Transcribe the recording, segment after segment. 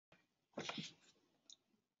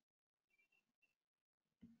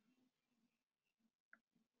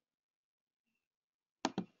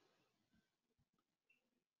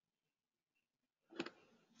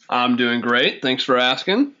I'm doing great. Thanks for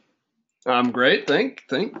asking. I'm great. Thank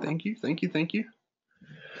you.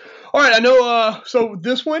 All right, I know. So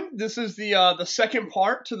this is the second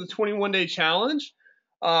part to the 21 day challenge.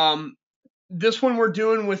 Um, this one we're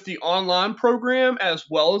doing with the online program as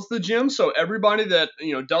well as the gym. So everybody that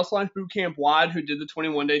does Life Bootcamp wide who did the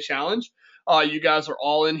 21 day challenge, you guys are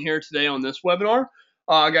all in here today on this webinar.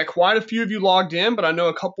 I got quite a few of you logged in, but I know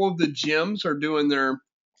a couple of the gyms are doing their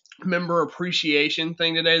member appreciation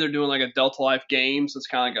thing today. They're doing like a Delta Life Games. It's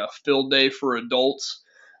kind of like a field day for adults.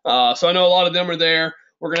 So I know a lot of them are there.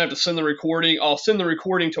 We're going to have to send the recording. I'll send the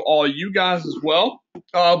recording to all you guys as well.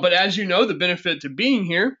 But as you know, the benefit to being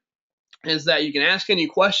here is that you can ask any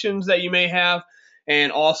questions that you may have.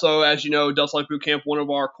 And also, as you know, Delta Life Bootcamp, one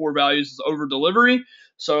of our core values is over delivery.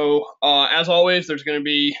 So as always, there's going to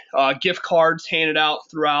be gift cards handed out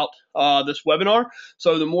throughout this webinar.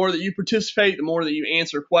 So the more that you participate, the more that you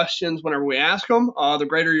answer questions whenever we ask them, the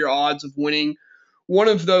greater your odds of winning one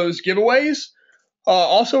of those giveaways.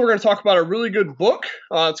 Also, we're going to talk about a really good book.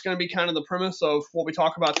 It's going to be kind of the premise of what we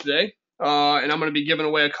talk about today. And I'm going to be giving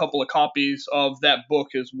away a couple of copies of that book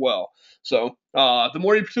as well. So the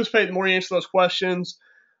more you participate, the more you answer those questions,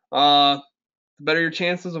 the better your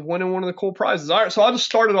chances of winning one of the cool prizes. All right, so I'll just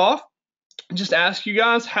start it off. Just ask you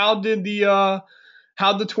guys, how'd the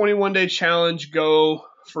 21 day challenge go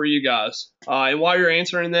for you guys? And while you're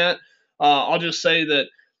answering that, I'll just say that,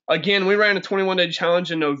 again, we ran a 21 day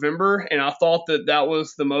challenge in November, and I thought that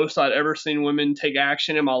was the most I'd ever seen women take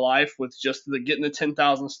action in my life, with just getting the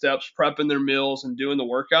 10,000 steps, prepping their meals, and doing the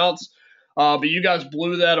workouts. But you guys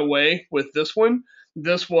blew that away with this one.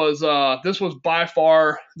 This was by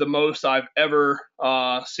far the most I've ever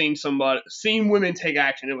seen women take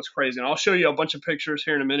action. It was crazy, and I'll show you a bunch of pictures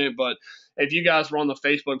here in a minute. But if you guys were on the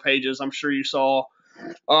Facebook pages, I'm sure you saw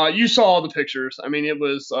all the pictures. I mean, it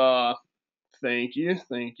was. Thank you.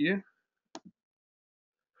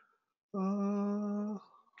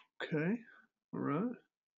 Okay.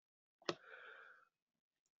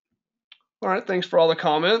 All right. Thanks for all the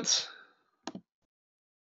comments.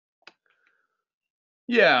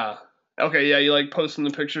 Yeah. Okay. Yeah. You like posting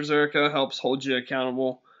the pictures, Erica? Helps hold you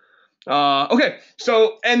accountable. Okay.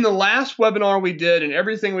 So, in the last webinar we did, and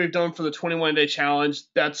everything we've done for the 21 day challenge,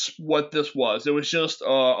 that's what this was. It was just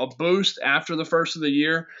a boost after the first of the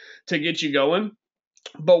year to get you going.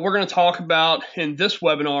 But we're going to talk about, in this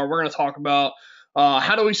webinar, we're going to talk about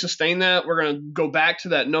how do we sustain that. We're going to go back to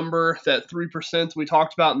that number, that 3% we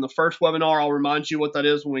talked about in the first webinar. I'll remind you what that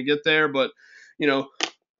is when we get there. But,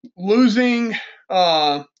 losing,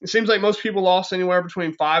 it seems like most people lost anywhere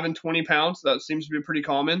between 5 and 20 pounds. That seems to be pretty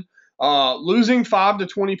common. Losing 5 to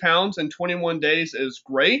 20 pounds in 21 days is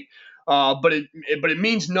great. But it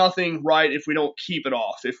means nothing, right, if we don't keep it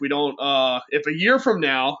off. If we don't, if a year from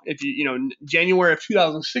now, if January of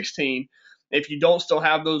 2016, if you don't still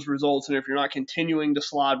have those results, and if you're not continuing to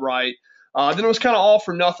slide right, then it was kind of all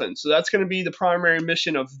for nothing. So that's going to be the primary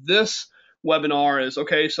mission of this webinar is,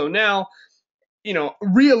 okay, so now,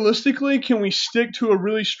 realistically, can we stick to a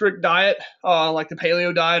really strict diet, like the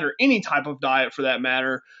paleo diet or any type of diet for that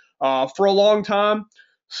matter, for a long time?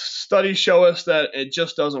 Studies show us that it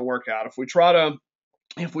just doesn't work out. If we try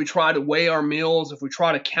to weigh our meals, if we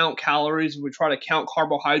try to count calories, if we try to count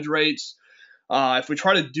carbohydrates, if we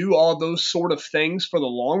try to do all those sort of things for the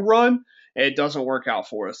long run, it doesn't work out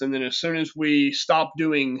for us. And then as soon as we stop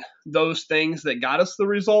doing those things that got us the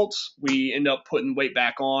results, we end up putting weight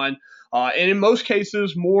back on. And in most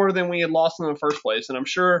cases, more than we had lost in the first place. And I'm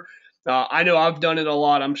sure, I know I've done it a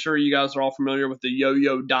lot. I'm sure you guys are all familiar with the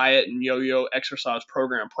yo-yo diet and yo-yo exercise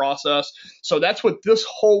program process. So that's what this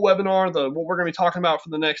whole webinar, what we're going to be talking about for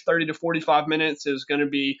the next 30 to 45 minutes is going to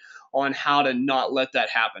be on how to not let that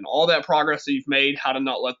happen. All that progress that you've made, how to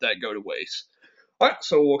not let that go to waste. All right,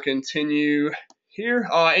 so we'll continue here.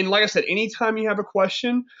 And like I said, anytime you have a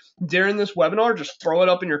question during this webinar, just throw it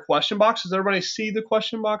up in your question box. Does everybody see the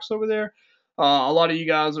question box over there? A lot of you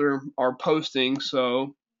guys are posting,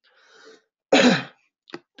 so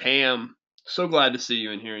Pam, so glad to see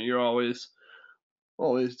you in here. You're always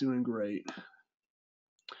doing great.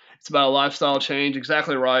 It's about a lifestyle change.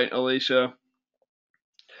 Exactly right, Alicia.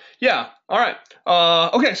 Yeah. All right.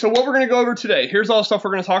 Okay. So what we're going to go over today, here's all the stuff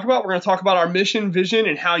we're going to talk about. We're going to talk about our mission, vision,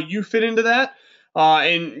 and how you fit into that.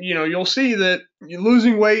 And you'll see that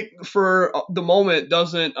losing weight for the moment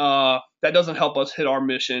doesn't help us hit our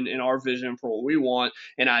mission and our vision for what we want.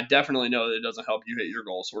 And I definitely know that it doesn't help you hit your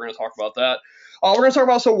goals. So we're going to talk about that. We're going to talk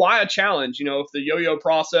about, so why a challenge? If the yo-yo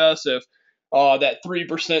process, if that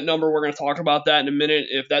 3% number, we're going to talk about that in a minute.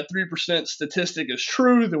 If that 3% statistic is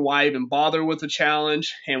true, then why even bother with a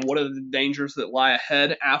challenge? And what are the dangers that lie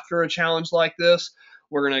ahead after a challenge like this?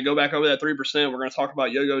 We're going to go back over that 3%. We're going to talk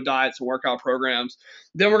about yo-yo diets and workout programs.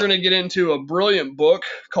 Then we're going to get into a brilliant book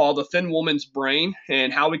called The Thin Woman's Brain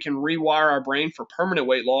and how we can rewire our brain for permanent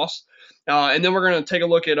weight loss. And then we're going to take a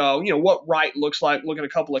look at what right looks like, look at a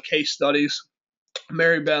couple of case studies.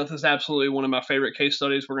 Mary Beth is absolutely one of my favorite case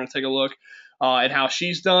studies. We're going to take a look at how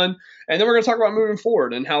she's done. And then we're going to talk about moving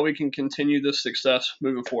forward and how we can continue this success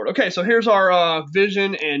moving forward. Okay, so here's our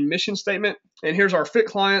vision and mission statement. And here's our fit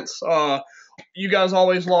clients. You guys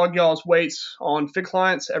always log y'all's weights on Fit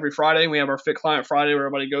Clients every Friday. We have our Fit Client Friday where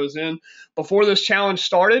everybody goes in. Before this challenge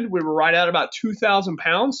started, we were right at about 2,000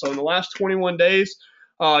 pounds. So in the last 21 days,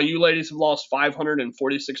 you ladies have lost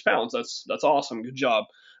 546 pounds. That's awesome. Good job.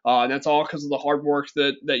 And that's all because of the hard work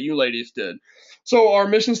that you ladies did. So our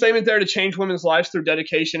mission statement there: to change women's lives through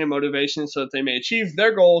dedication and motivation so that they may achieve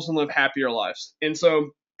their goals and live happier lives. And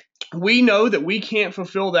so we know that we can't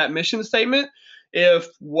fulfill that mission statement if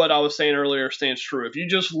what I was saying earlier stands true. If you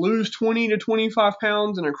just lose 20 to 25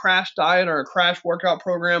 pounds in a crash diet or a crash workout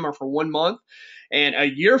program or for 1 month, and a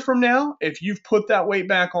year from now, if you've put that weight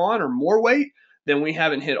back on or more weight, then we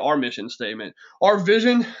haven't hit our mission statement. Our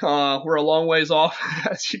vision, we're a long ways off,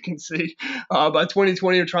 as you can see. By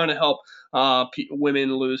 2020, we're trying to help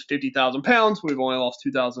women lose 50,000 pounds. We've only lost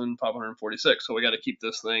 2,546. So we got to keep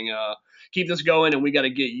this thing, keep this going, and we got to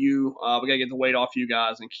get we got to get the weight off you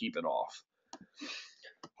guys and keep it off.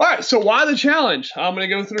 All right, so why the challenge? I'm going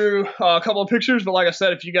to go through a couple of pictures, but like I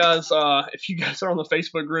said, if you guys are on the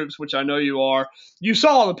Facebook groups, which I know you are, you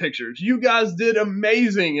saw the pictures. You guys did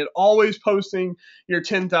amazing at always posting your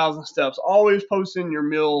 10,000 steps, always posting your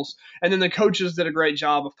meals, and then the coaches did a great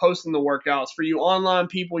job of posting the workouts. For you online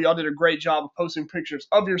people, y'all did a great job of posting pictures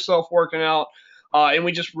of yourself working out. And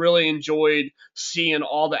we just really enjoyed seeing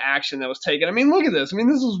all the action that was taken. I mean, look at this. I mean,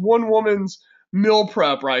 this is one woman's meal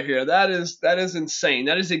prep right here. That is insane.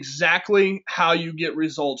 That is exactly how you get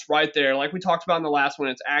results right there. Like we talked about in the last one,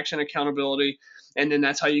 it's action, accountability, and then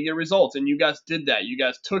that's how you get results. And you guys did that. You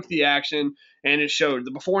guys took the action, and it showed.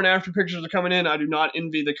 The before and after pictures are coming in. I do not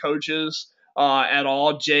envy the coaches at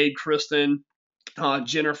all. Jade, Kristen,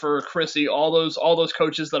 Jennifer, Chrissy, all those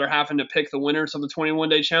coaches that are having to pick the winners of the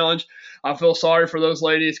 21-day challenge. I feel sorry for those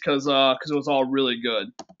ladies because it was all really good.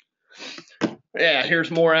 Yeah, here's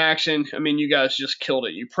more action. I mean, you guys just killed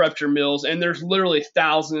it. You prepped your meals, and there's literally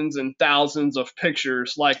thousands and thousands of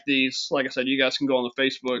pictures like these. Like I said, you guys can go on the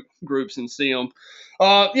Facebook groups and see them.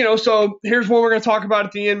 So here's one we're going to talk about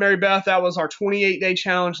at the end, Mary Beth. That was our 28-day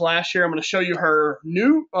challenge last year. I'm going to show you her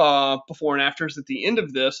new before and afters at the end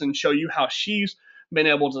of this and show you how she's been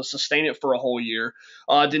able to sustain it for a whole year.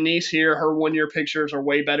 Denise here, her 1-year pictures are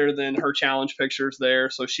way better than her challenge pictures there,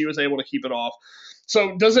 so she was able to keep it off.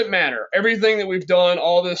 So does it matter? Everything that we've done,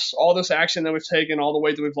 all this action that we've taken, all the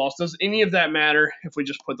weight that we've lost, does any of that matter if we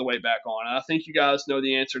just put the weight back on? And I think you guys know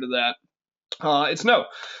the answer to that. It's no.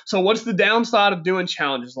 So what's the downside of doing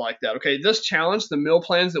challenges like that? Okay, this challenge, the meal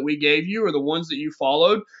plans that we gave you or the ones that you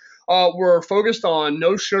followed, were focused on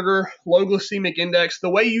no sugar, low glycemic index.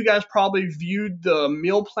 The way you guys probably viewed the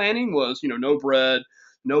meal planning was, no bread,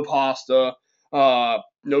 no pasta,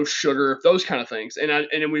 no sugar, those kind of things.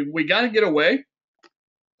 And we got to get away.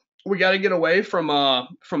 We got to get away from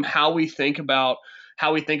how we think about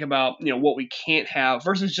what we can't have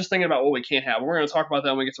versus just thinking about what we can't have. We're going to talk about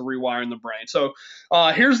that when we get to rewiring the brain. So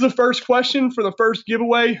here's the first question for the first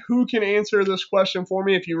giveaway. Who can answer this question for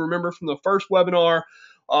me? If you remember from the first webinar,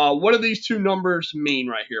 what do these two numbers mean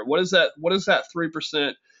right here? What is that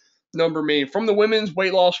 3% number mean? From the Women's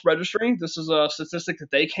Weight Loss Registry, this is a statistic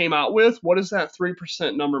that they came out with. What does that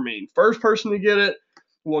 3% number mean? First person to get it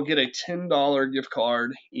will get a $10 gift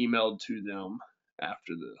card emailed to them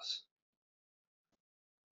after this.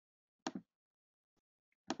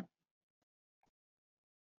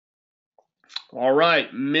 All right,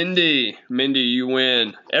 Mindy, you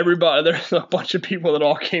win. Everybody, there's a bunch of people that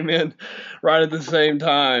all came in right at the same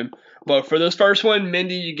time. But for this first one,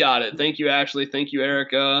 Mindy, you got it. Thank you, Ashley. Thank you,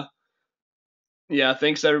 Erica. Yeah,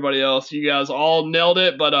 thanks to everybody else. You guys all nailed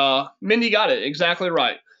it, but Mindy got it exactly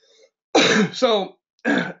right. So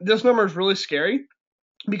this number is really scary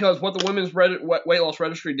because what the Women's Weight Loss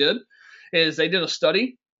Registry did is they did a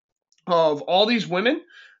study of all these women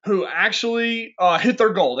who actually hit their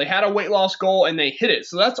goal. They had a weight loss goal and they hit it.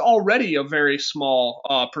 So that's already a very small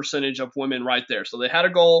percentage of women right there. So they had a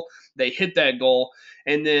goal, they hit that goal,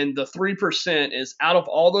 and then the 3% is out of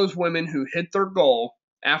all those women who hit their goal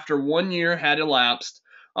after 1 year had elapsed,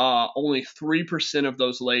 only 3% of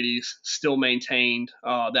those ladies still maintained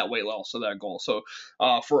that weight loss, so that goal. So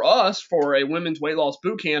for us, for a women's weight loss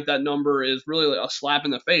boot camp, that number is really a slap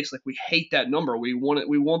in the face. Like, we hate that number. We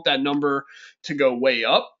want that number to go way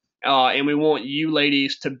up, and we want you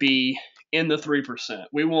ladies to be in the 3%.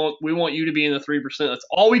 We want you to be in the 3%. That's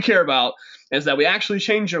all we care about, is that we actually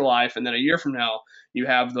change your life, and then a year from now you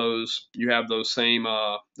have those same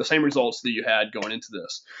the same results that you had going into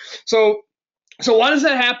this. So why does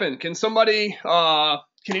that happen? Can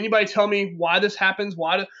anybody tell me why this happens?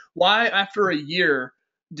 Why after a year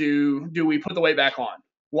do we put the weight back on?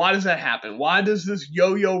 Why does that happen? Why does this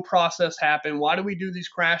yo-yo process happen? Why do we do these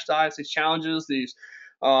crash diets, these challenges, these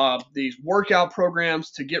workout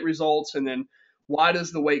programs to get results, and then why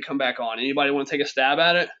does the weight come back on? Anybody want to take a stab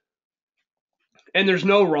at it? And there's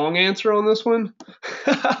no wrong answer on this one.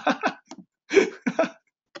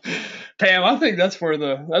 Pam, I think that's where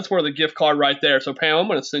the gift card right there. So Pam, I'm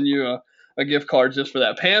going to send you a gift card just for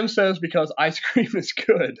that. Pam says because ice cream is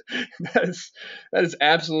good. That is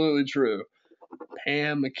absolutely true.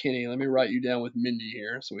 Pam McKinney. Let me write you down with Mindy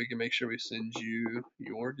here so we can make sure we send you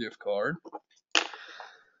your gift card.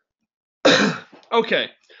 Okay.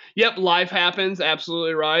 Yep, life happens.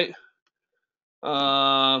 Absolutely right.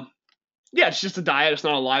 Yeah, it's just a diet. It's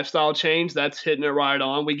not a lifestyle change. That's hitting it right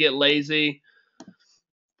on. We get lazy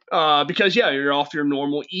because you're off your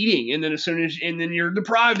normal eating, and then then you're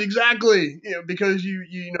deprived, exactly. Because you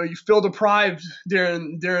feel deprived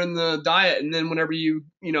during the diet, and then whenever you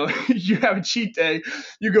have a cheat day,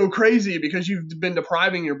 you go crazy because you've been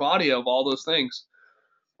depriving your body of all those things.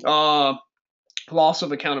 Loss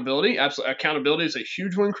of accountability. Absolutely, accountability is a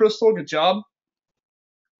huge one. Crystal, good job.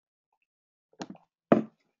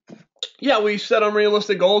 Yeah, we set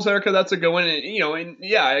unrealistic goals, Erica. That's a good one. And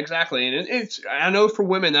yeah, exactly. And I know for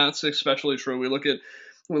women that's especially true. We look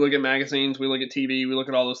at magazines, we look at TV, we look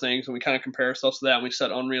at all those things, and we kind of compare ourselves to that. And we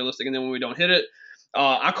set unrealistic, and then when we don't hit it,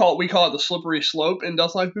 we call it the slippery slope in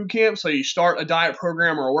Dust Life Boot Camp. So you start a diet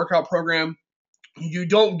program or a workout program, you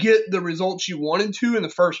don't get the results you wanted to in the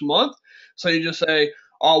first month, so you just say,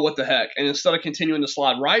 oh, what the heck? And instead of continuing to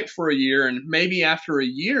slide right for a year, and maybe after a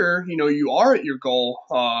year, you are at your goal,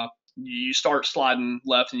 you start sliding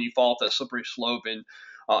left and you fall off that slippery slope, and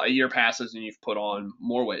a year passes and you've put on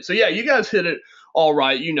more weight. So yeah, you guys hit it all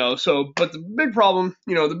right, So, but the big problem,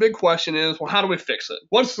 the big question is, well, how do we fix it?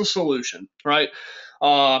 What's the solution, right?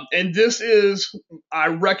 And I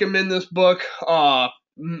recommend this book.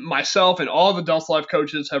 Myself and all the Dust Life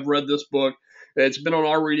coaches have read this book. It's been on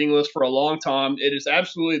our reading list for a long time. It is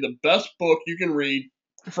absolutely the best book you can read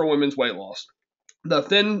for women's weight loss. The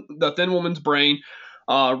Thin Woman's Brain.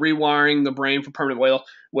 Rewiring the Brain for Permanent Weight Loss,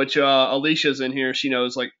 which Alicia's in here. She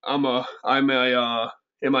knows, like, in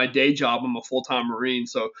my day job, I'm a full-time Marine,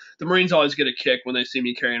 so the Marines always get a kick when they see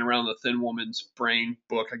me carrying around the Thin Woman's Brain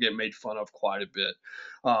book. I get made fun of quite a bit.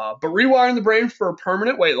 But Rewiring the Brain for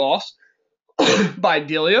Permanent Weight Loss by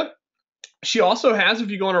Delia. She also has, if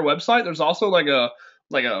you go on her website, there's also like a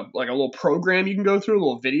little program you can go through, a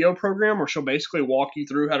little video program where she'll basically walk you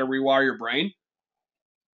through how to rewire your brain.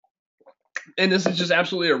 And this is just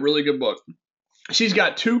absolutely a really good book. She's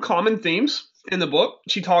got two common themes in the book.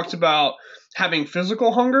 She talks about having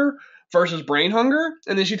physical hunger versus brain hunger.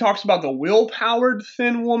 And then she talks about the will-powered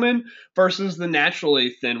thin woman versus the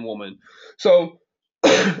naturally thin woman. So,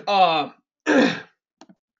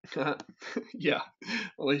 yeah,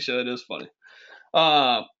 Alicia, it is funny.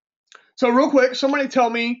 So real quick, somebody tell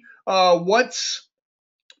me let's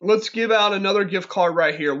give out another gift card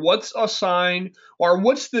right here. What's a sign, or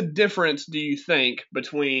what's the difference, do you think,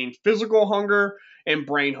 between physical hunger and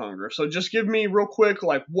brain hunger? So just give me real quick,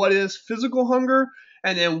 like, what is physical hunger,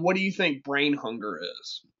 and then what do you think brain hunger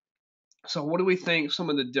is? So what do we think some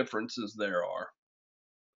of the differences there are?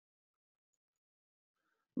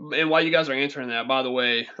 And while you guys are answering that, by the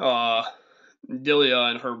way,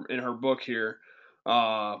 Delia in her book here,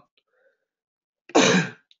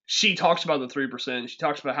 she talks about the 3%. She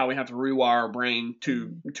talks about how we have to rewire our brain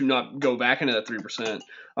to not go back into that 3%.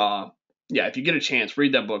 Yeah, if you get a chance,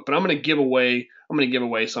 read that book. But I'm going to give away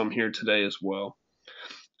some here today as well.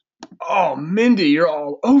 Oh, Mindy, you're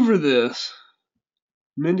all over this.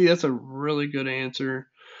 Mindy, that's a really good answer.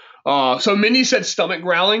 So Mindy said stomach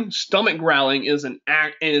growling. Stomach growling is an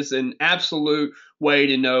absolute way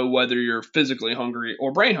to know whether you're physically hungry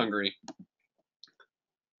or brain hungry.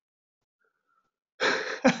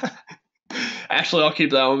 Actually, I'll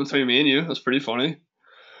keep that one between me and you. That's pretty funny.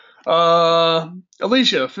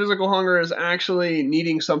 Alicia, physical hunger is actually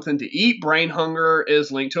needing something to eat. Brain hunger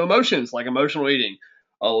is linked to emotions, like emotional eating.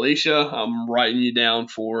 Alicia, I'm writing you down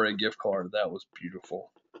for a gift card. That was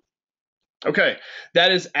beautiful. Okay,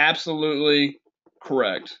 that is absolutely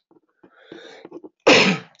correct.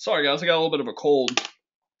 Sorry, guys, I got a little bit of a cold.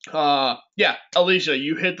 Yeah, Alicia,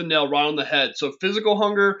 you hit the nail right on the head. So physical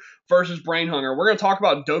hunger versus brain hunger. We're going to talk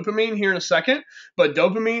about dopamine here in a second, but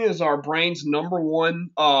dopamine is our brain's number one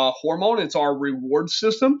hormone. It's our reward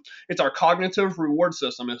system. It's our cognitive reward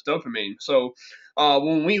system. It's dopamine. So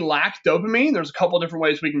when we lack dopamine, there's a couple different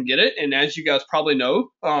ways we can get it. And as you guys probably know,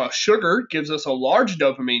 sugar gives us a large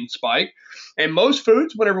dopamine spike. And most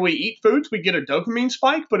foods, whenever we eat foods, we get a dopamine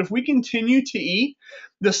spike. But if we continue to eat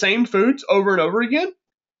the same foods over and over again,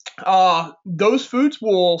 those foods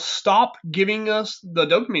will stop giving us the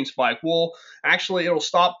dopamine spike. It'll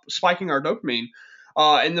stop spiking our dopamine.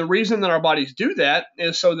 And the reason that our bodies do that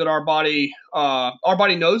is so that our body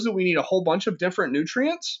knows that we need a whole bunch of different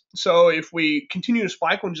nutrients. So if we continue to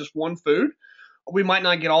spike on just one food, we might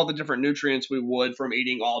not get all the different nutrients we would from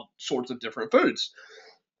eating all sorts of different foods.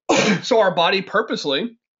 So our body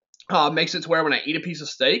purposely makes it to where when I eat a piece of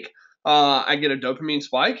steak, I get a dopamine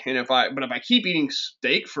spike. And if I keep eating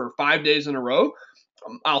steak for 5 days in a row,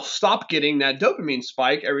 I'll stop getting that dopamine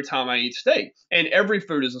spike every time I eat steak. And every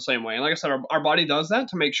food is the same way. And like I said, our body does that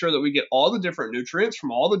to make sure that we get all the different nutrients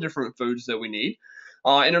from all the different foods that we need.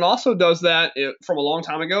 And it also does that from a long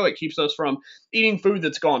time ago. It keeps us from eating food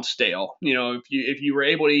that's gone stale. You know, if you were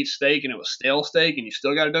able to eat steak and it was stale steak and you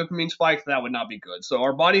still got a dopamine spike, that would not be good. So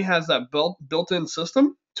our body has that built-in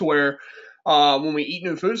system to where when we eat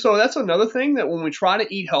new food. So that's another thing, that when we try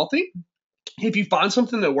to eat healthy, if you find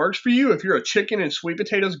something that works for you, if you're a chicken and sweet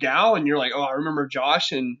potatoes gal and you're like, oh, I remember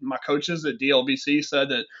Josh and my coaches at DLBC said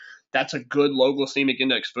that that's a good low glycemic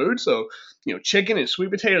index food. So, chicken and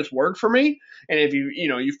sweet potatoes work for me. And if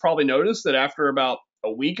you've probably noticed that after about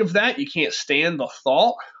a week of that, you can't stand the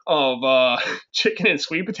thought of chicken and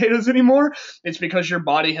sweet potatoes anymore. It's because your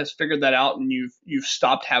body has figured that out and you've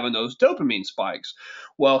stopped having those dopamine spikes.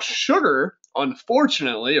 Well, sugar,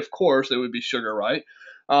 unfortunately, of course, it would be sugar, right?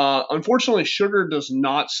 Unfortunately, sugar does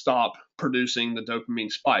not stop producing the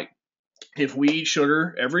dopamine spike. If we eat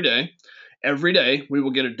sugar every day we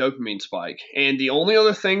will get a dopamine spike. And the only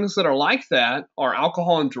other things that are like that are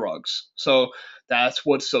alcohol and drugs. So that's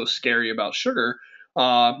what's so scary about sugar,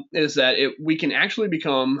 is that we can actually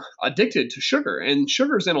become addicted to sugar. And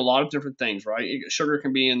sugar's in a lot of different things, right? Sugar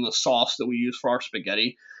can be in the sauce that we use for our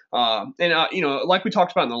spaghetti. Like we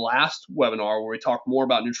talked about in the last webinar where we talked more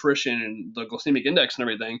about nutrition and the glycemic index and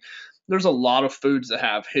everything, there's a lot of foods that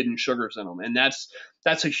have hidden sugars in them. And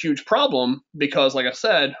that's a huge problem because, like I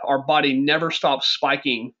said, our body never stops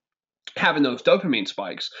spiking, having those dopamine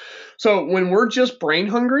spikes. So when we're just brain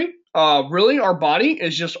hungry, really our body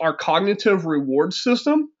is just our cognitive reward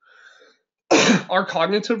system. Our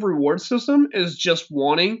cognitive reward system is just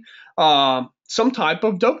wanting some type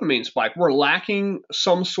of dopamine spike. We're lacking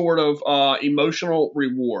some sort of emotional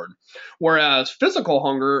reward. Whereas physical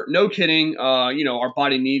hunger, no kidding, our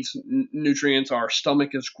body needs nutrients. Our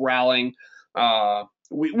stomach is growling.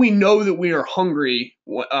 We know that we are hungry,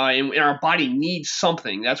 and our body needs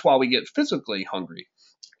something. That's why we get physically hungry.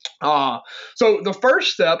 So the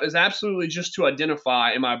first step is absolutely just to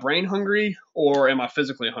identify, am I brain hungry or am I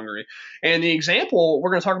physically hungry? And the example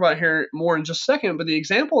we're going to talk about here more in just a second, but the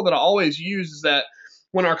example that I always use is that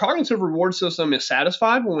when our cognitive reward system is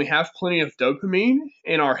satisfied, when we have plenty of dopamine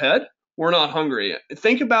in our head, we're not hungry.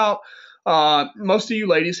 Think about, most of you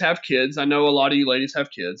ladies have kids. I know a lot of you ladies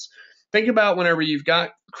have kids. Think about whenever you've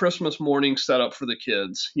got Christmas morning set up for the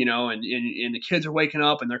kids, and the kids are waking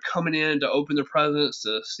up and they're coming in to open their presents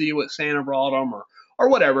to see what Santa brought them or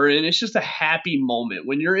whatever. And it's just a happy moment.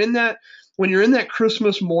 When you're in that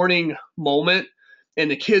Christmas morning moment and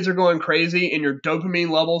the kids are going crazy and your dopamine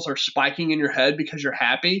levels are spiking in your head because you're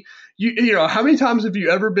happy. How many times have you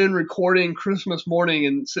ever been recording Christmas morning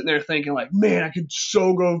and sitting there thinking like, man, I could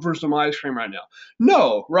so go for some ice cream right now?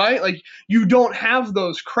 No, right? Like you don't have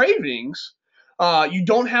those cravings. You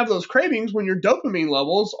don't have those cravings when your dopamine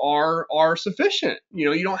levels are sufficient.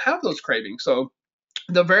 You don't have those cravings. So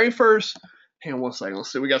the very first, hang on one second.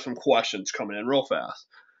 Let's see. We got some questions coming in real fast.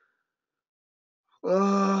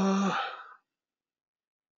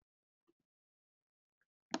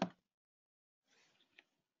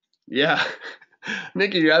 Yeah,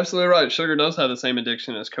 Nikki, you're absolutely right. Sugar does have the same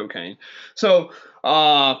addiction as cocaine. So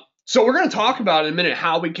we're going to talk about in a minute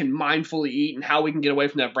how we can mindfully eat and how we can get away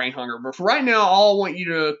from that brain hunger. But for right now, all I want you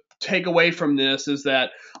to take away from this is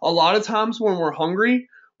that a lot of times when we're hungry,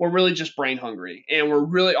 we're really just brain hungry, and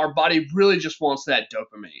our body really just wants that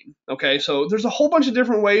dopamine. Okay, so there's a whole bunch of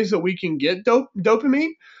different ways that we can get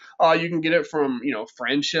dopamine. You can get it from,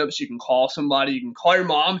 friendships. You can call somebody. You can call your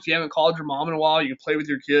mom if you haven't called your mom in a while. You can play with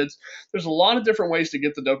your kids. There's a lot of different ways to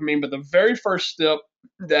get the dopamine, but the very first step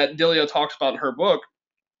that Delia talks about in her book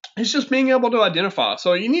is just being able to identify.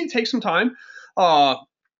 So you need to take some time.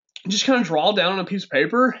 Just kind of draw down on a piece of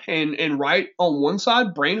paper and write on one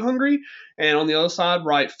side brain hungry, and on the other side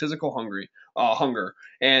write physical hunger,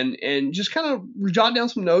 and just kind of jot down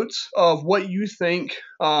some notes of what you think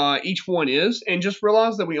each one is, and just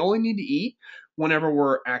realize that we only need to eat whenever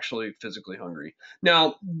we're actually physically hungry.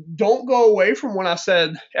 Now, don't go away from what I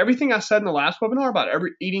said. Everything I said in the last webinar about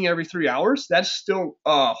eating every 3 hours, that still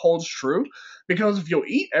holds true, because if you'll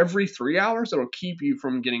eat every 3 hours, it'll keep you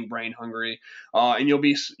from getting brain hungry, and you'll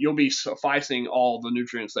be sufficing all the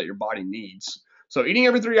nutrients that your body needs. So eating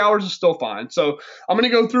every 3 hours is still fine. So I'm going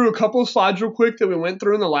to go through a couple of slides real quick that we went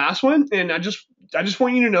through in the last one, and I just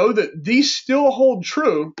want you to know that these still hold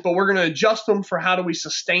true, but we're going to adjust them for how do we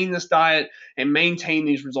sustain this diet and maintain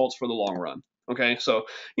these results for the long run. Okay, so,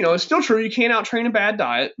 it's still true. You can't out-train a bad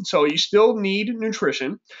diet, so you still need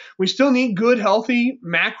nutrition. We still need good, healthy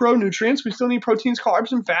macronutrients. We still need proteins,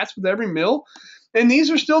 carbs, and fats with every meal, and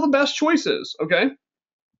these are still the best choices, okay?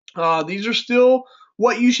 These are still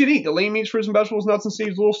what you should eat. The lean meats, fruits and vegetables, nuts and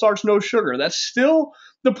seeds, little starch, no sugar. That's still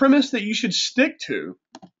the premise that you should stick to.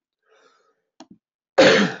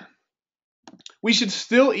 We should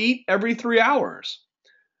still eat every 3 hours.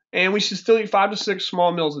 And we should still eat 5 to 6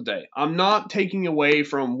 small meals a day. I'm not taking away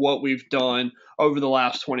from what we've done over the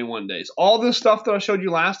last 21 days. All this stuff that I showed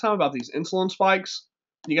you last time about these insulin spikes,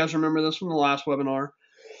 you guys remember this from the last webinar?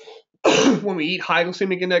 When we eat high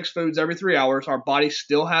glycemic index foods every 3 hours, our body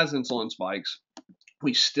still has insulin spikes.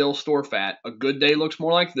 We still store fat. A good day looks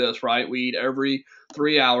more like this, right? We eat every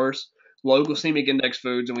 3 hours, low glycemic index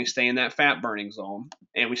foods, and we stay in that fat burning zone,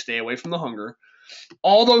 and we stay away from the hunger.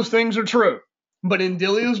 All those things are true. But in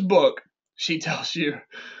Delia's book, she tells you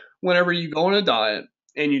whenever you go on a diet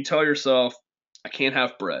and you tell yourself, I can't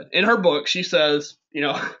have bread. In her book, she says,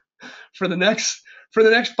 for the next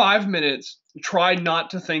 5 minutes, try not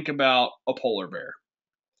to think about a polar bear.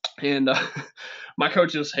 And my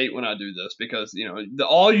coaches hate when I do this because,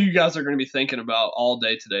 all you guys are going to be thinking about all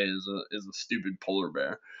day today is a stupid polar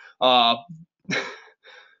bear.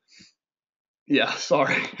 Yeah,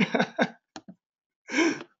 sorry.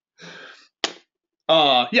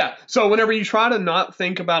 So whenever you try to not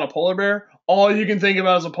think about a polar bear, all you can think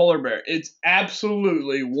about is a polar bear. It's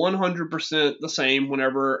absolutely 100% the same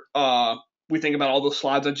whenever we think about all the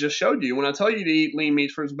slides I just showed you. When I tell you to eat lean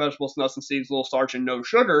meats, fruits and vegetables, nuts and seeds, little starch, and no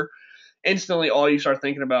sugar, instantly all you start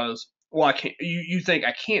thinking about is, well, I can't. You think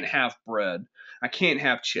I can't have bread, I can't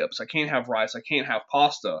have chips, I can't have rice, I can't have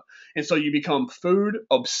pasta, and so you become food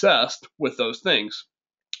obsessed with those things.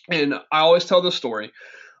 And I always tell this story.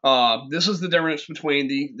 This is the difference between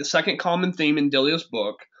the second common theme in Delia's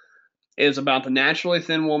book is about the naturally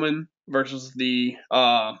thin woman versus the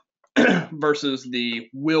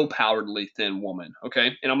willpoweredly thin woman.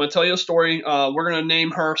 Okay, and I'm gonna tell you a story. We're gonna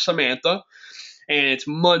name her Samantha, and it's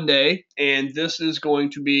Monday, and this is going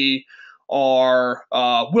to be our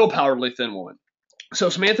willpoweredly thin woman. So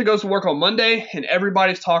Samantha goes to work on Monday, and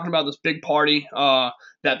everybody's talking about this big party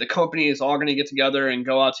that the company is all going to get together and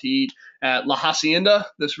go out to eat at La Hacienda,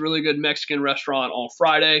 this really good Mexican restaurant, on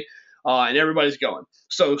Friday, and everybody's going.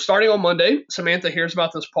 So starting on Monday, Samantha hears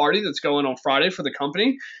about this party that's going on Friday for the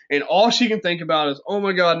company, and all she can think about is, oh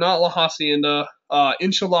my God, not La Hacienda.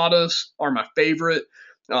 Enchiladas are my favorite.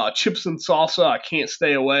 Chips and salsa, I can't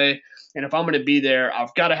stay away. And if I'm going to be there,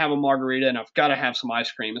 I've got to have a margarita and I've got to have some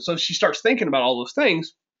ice cream. And so she starts thinking about all those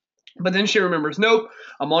things. But then she remembers, nope,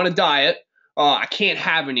 I'm on a diet. I can't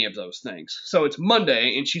have any of those things. So it's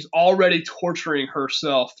Monday and she's already torturing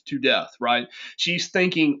herself to death, right? She's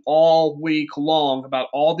thinking all week long about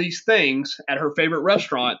all these things at her favorite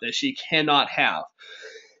restaurant that she cannot have.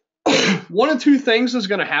 One of two things is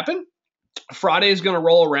going to happen. Friday is going to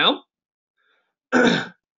roll around.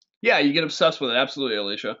 Yeah, you get obsessed with it. Absolutely,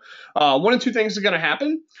 Alicia. One of two things is going to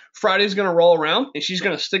happen. Friday's going to roll around, and she's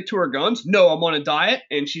going to stick to her guns. No, I'm on a diet,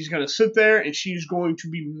 and she's going to sit there, and she's going to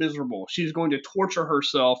be miserable. She's going to torture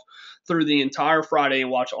herself through the entire Friday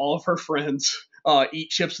and watch all of her friends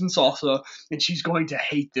eat chips and salsa, and she's going to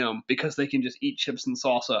hate them because they can just eat chips and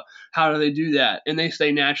salsa. How do they do that? And they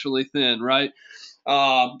stay naturally thin, right?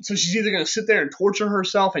 So she's either going to sit there and torture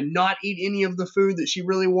herself and not eat any of the food that she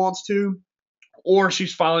really wants to, or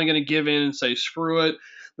she's finally going to give in and say, screw it,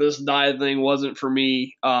 this diet thing wasn't for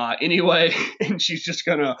me anyway, and she's just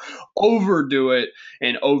going to overdo it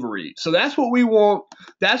and overeat. So that's what we want.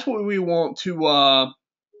 That's what we want to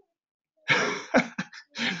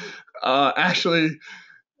actually,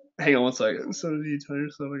 Hang on one second. So do you tell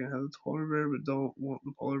yourself I can have the polar bear, but don't want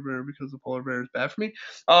the polar bear because the polar bear is bad for me?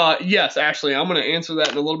 Yes, Ashley, I'm going to answer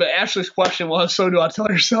that in a little bit. Ashley's question was, so do I tell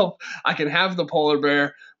yourself I can have the polar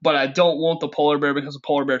bear, but I don't want the polar bear because the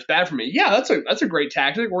polar bear is bad for me? Yeah, that's a great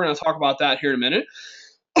tactic. We're going to talk about that here in a minute.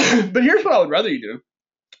 But here's what I would rather you do.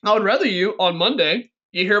 I would rather you, on Monday,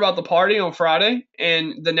 you hear about the party on Friday,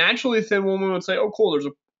 and the naturally thin woman would say, oh, cool, there's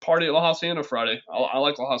a party at La Hacienda Friday. I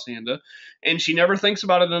like La Hacienda. And she never thinks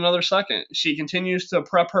about it another second. She continues to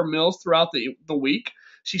prep her meals throughout the week.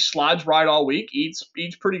 She slides right all week, eats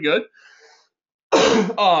pretty good.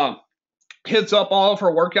 Hits up all of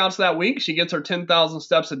her workouts that week. She gets her 10,000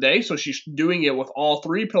 steps a day, so she's doing it with all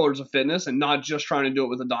three pillars of fitness and not just trying to do it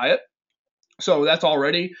with a diet. So that's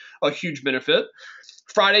already a huge benefit.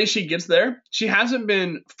 Friday, she gets there. She hasn't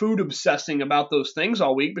been food obsessing about those things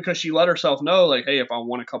all week because she let herself know, like, hey, if I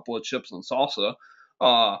want a couple of chips and salsa,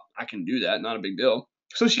 I can do that. Not a big deal.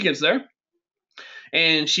 So she gets there.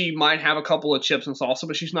 And she might have a couple of chips and salsa,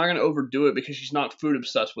 but she's not going to overdo it because she's not food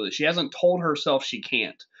obsessed with it. She hasn't told herself she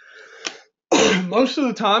can't. Most of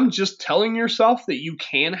the time, just telling yourself that you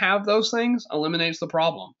can have those things eliminates the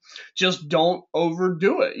problem. Just don't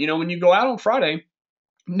overdo it. You know, when you go out on Friday,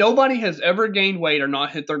 nobody has ever gained weight or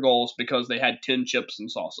not hit their goals because they had 10 chips and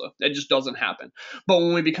salsa. It just doesn't happen. But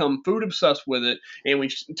when we become food obsessed with it and we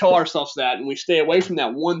tell ourselves that and we stay away from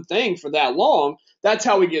that one thing for that long, that's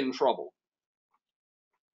how we get in trouble.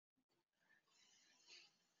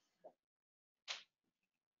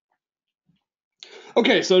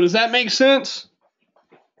 Okay, so does that make sense?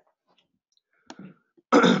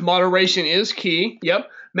 Moderation is key. Yep.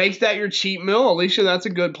 Make that your cheat meal. Alicia, that's a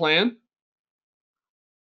good plan.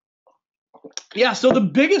 Yeah, so the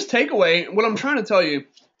biggest takeaway, what I'm trying to tell you,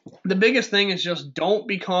 the biggest thing is just don't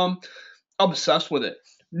become obsessed with it.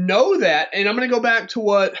 Know that, and I'm going to go back to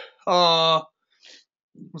what, was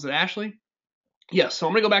it Ashley? Yes, so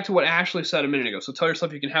I'm going to go back to what Ashley said a minute ago. So tell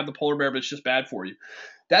yourself you can have the polar bear, but it's just bad for you.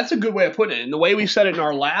 That's a good way of putting it. And the way we said it in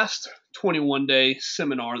our last 21-day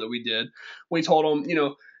seminar that we did, we told them, you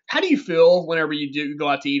know, how do you feel whenever you do go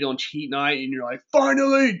out to eat on cheat night and you're like,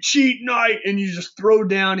 finally, cheat night, and you just throw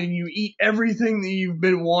down and you eat everything that you've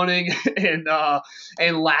been wanting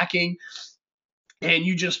and lacking, and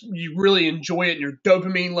you really enjoy it and your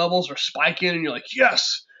dopamine levels are spiking and you're like,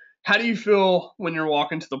 yes. How do you feel when you're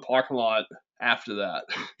walking to the parking lot after that?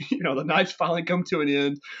 You know, the night's finally come to an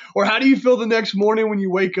end. Or how do you feel the next morning when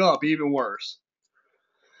you wake up? Even worse.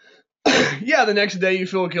 Yeah, the next day you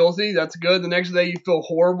feel guilty. That's good. The next day you feel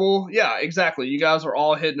horrible. Yeah, exactly. You guys are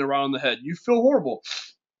all hitting around the head. You feel horrible.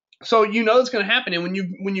 So you know it's going to happen. And when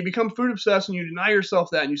you become food obsessed and you deny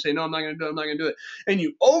yourself that and you say, no, I'm not going to do it, I'm not going to do it, and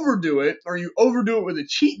you overdo it, or you overdo it with a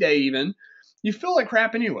cheat day even, you feel like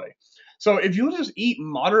crap anyway. So if you'll just eat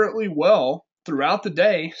moderately well throughout the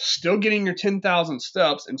day, still getting your 10,000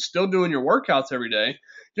 steps and still doing your workouts every day,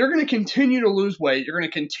 you're going to continue to lose weight. You're going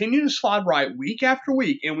to continue to slide right week after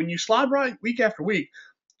week. And when you slide right week after week,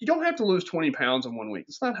 you don't have to lose 20 pounds in 1 week.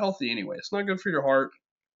 It's not healthy anyway. It's not good for your heart.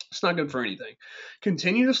 It's not good for anything.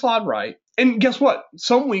 Continue to slide right. And guess what?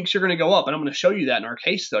 Some weeks you're going to go up. And I'm going to show you that in our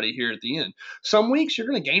case study here at the end. Some weeks you're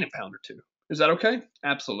going to gain a pound or two. Is that okay?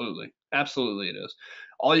 Absolutely. Absolutely it is.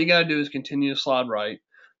 All you got to do is continue to slide right,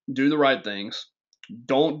 do the right things.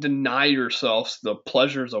 Don't deny yourselves the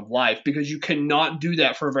pleasures of life because you cannot do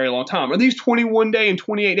that for a very long time. Are these 21-day and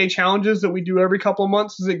 28-day challenges that we do every couple of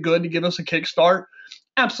months, is it good to give us a kickstart?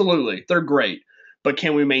 Absolutely. They're great. But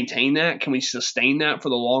can we maintain that? Can we sustain that for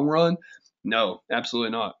the long run? No,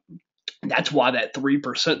 absolutely not. That's why that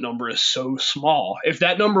 3% number is so small. If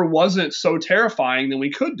that number wasn't so terrifying, then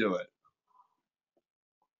we could do it.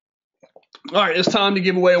 All right, it's time to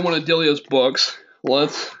give away one of Delia's books.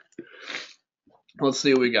 Let's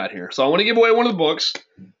see what we got here. So I want to give away one of the books.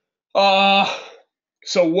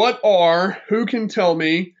 So who can tell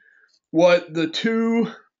me what the two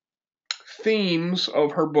themes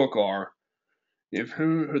of her book are?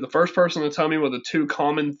 Who the first person to tell me what the two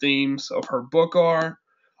common themes of her book are,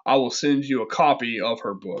 I will send you a copy of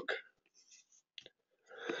her book.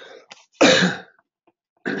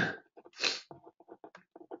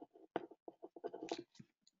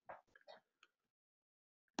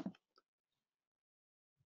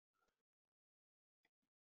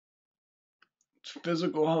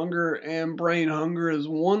 Physical hunger and brain hunger is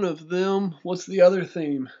one of them. What's the other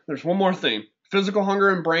theme? There's one more theme. Physical hunger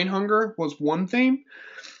and brain hunger was one theme.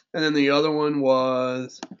 And then the other one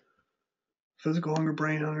was physical hunger,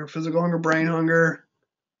 brain hunger, physical hunger, brain hunger.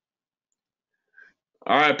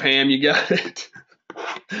 All right, Pam, you got it.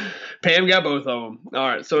 Pam got both of them. All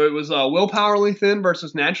right, so it was willpowerly thin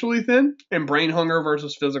versus naturally thin, and brain hunger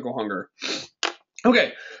versus physical hunger.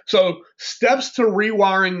 Okay, So steps to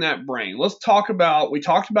rewiring that brain. We talked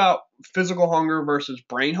about physical hunger versus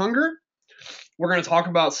brain hunger. We're going to talk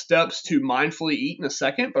about steps to mindfully eat in a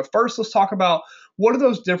second. But first, let's talk about what are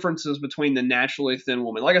those differences between the naturally thin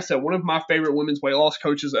woman. Like I said, one of my favorite women's weight loss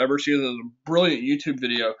coaches ever. She has a brilliant YouTube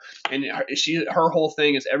video, and her whole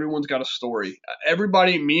thing is everyone's got a story.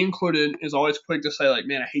 Everybody, me included, is always quick to say like,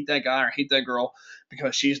 "Man, I hate that guy or I hate that girl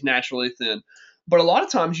because she's naturally thin." But a lot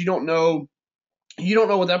of times you don't know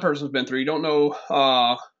what that person's been through. You don't know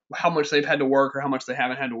how much they've had to work or how much they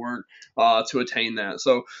haven't had to work to attain that.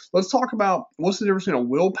 So let's talk about what's the difference between a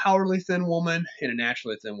willpowerly thin woman and a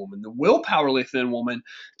naturally thin woman. The willpowerly thin woman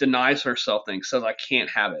denies herself things, says I can't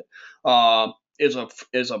have it,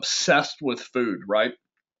 is obsessed with food, right?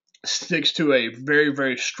 Sticks to a very,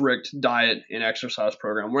 very strict diet and exercise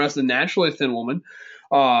program. Whereas the naturally thin woman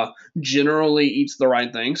generally eats the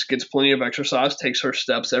right things, gets plenty of exercise, takes her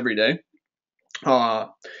steps every day,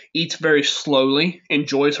 eats very slowly,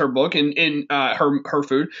 enjoys her book and her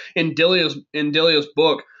food. In Delia's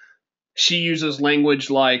book, she uses language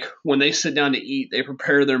like when they sit down to eat, they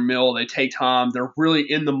prepare their meal, they take time, they're really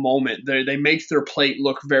in the moment. They make their plate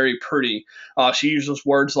look very pretty. She uses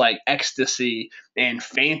words like ecstasy and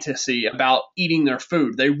fantasy about eating their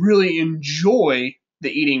food. They really enjoy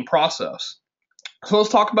the eating process. So let's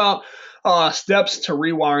talk about steps to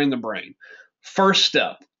rewiring the brain. First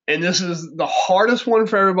step, and this is the hardest one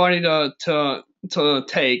for everybody to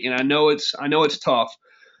take, and I know it's tough.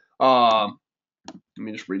 Let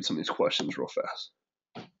me just read some of these questions real fast.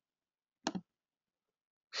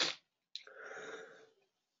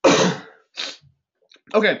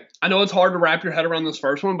 Okay, I know it's hard to wrap your head around this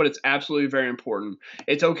first one, but it's absolutely very important.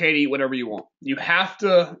 It's okay to eat whatever you want. You have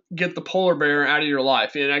to get the polar bear out of your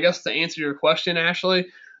life. And I guess to answer your question, Ashley,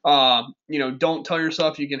 don't tell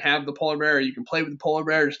yourself you can have the polar bear or you can play with the polar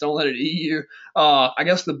bear. Just don't let it eat you. I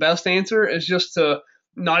guess the best answer is just to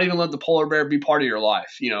not even let the polar bear be part of your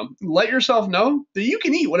life. Let yourself know that you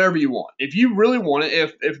can eat whatever you want. If you really want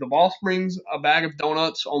it, if the boss brings a bag of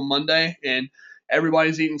donuts on Monday and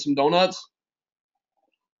everybody's eating some donuts,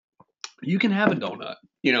 you can have a donut.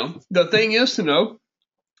 The thing is to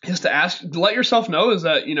let yourself know is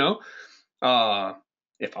that,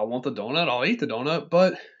 if I want the donut, I'll eat the donut.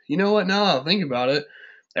 But you know what? Now that I think about it,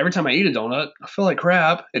 every time I eat a donut, I feel like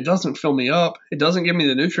crap. It doesn't fill me up. It doesn't give me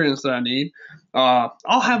the nutrients that I need.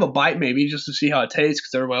 I'll have a bite maybe just to see how it tastes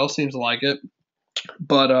because everybody else seems to like it.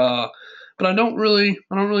 But I don't really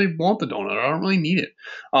want the donut. I don't really need it.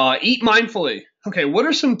 Eat mindfully. Okay, what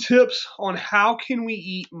are some tips on how can we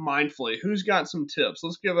eat mindfully? Who's got some tips?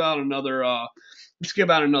 Let's give out another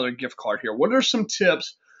gift card here. What are some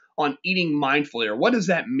tips on eating mindfully, or what does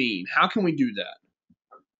that mean? How can we do that?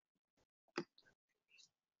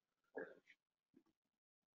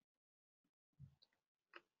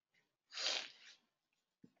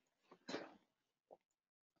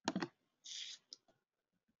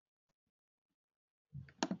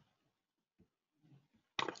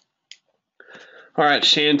 All right,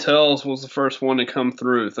 Chantel's was the first one to come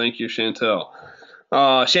through. Thank you, Chantel.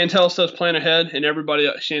 Chantel says plan ahead, and everybody,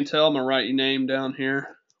 Chantel, I'm going to write your name down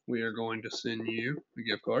here. We are going to send you a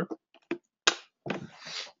gift card.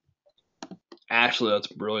 Ashley, that's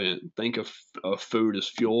brilliant. Think of food as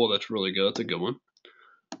fuel. That's really good. That's a good one.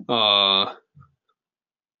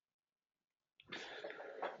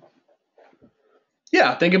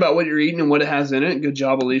 Yeah, think about what you're eating and what it has in it. Good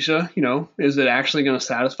job, Alicia. Is it actually going to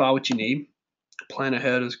satisfy what you need? Plan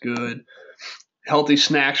ahead is good. Healthy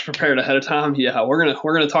snacks prepared ahead of time. Yeah, we're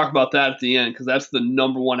gonna talk about that at the end because that's the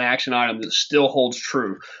number one action item that still holds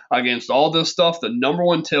true against all this stuff. The number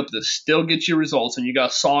one tip that still gets you results, and you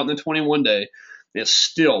guys saw it in the 21 day, is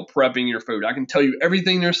still prepping your food. I can tell you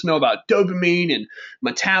everything there's to know about dopamine and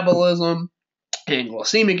metabolism and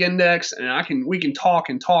glycemic index, and we can talk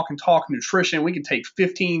nutrition. We can take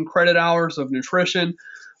 15 credit hours of nutrition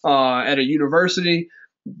at a university.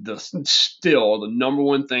 Still the number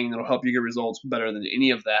one thing that'll help you get results better than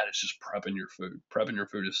any of that is just prepping your food. Prepping your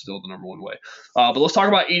food is still the number one way. But let's talk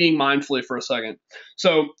about eating mindfully for a second.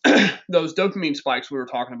 So those dopamine spikes we were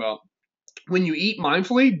talking about, when you eat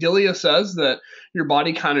mindfully, Delia says that your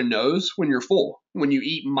body kind of knows when you're full when you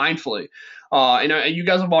eat mindfully. And you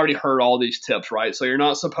guys have already heard all these tips, right? So you're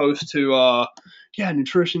not supposed to,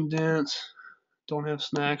 nutrition dense, don't have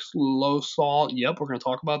snacks, low salt. Yep, we're going to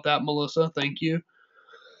talk about that, Melissa. Thank you.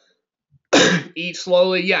 Eat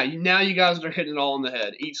slowly. Yeah, now you guys are hitting it all on the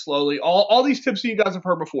head. Eat slowly. All these tips that you guys have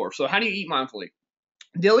heard before. So how do you eat mindfully?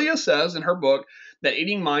 Delia says in her book that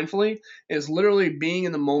eating mindfully is literally being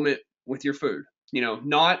in the moment with your food.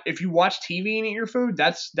 Not if you watch TV and eat your food,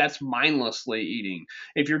 that's mindlessly eating.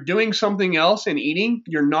 If you're doing something else and eating,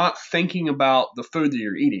 you're not thinking about the food that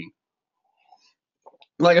you're eating.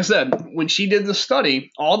 Like I said, when she did the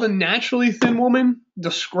study, all the naturally thin women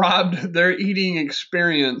described their eating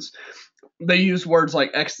experience. They used words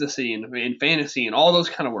like ecstasy and fantasy and all those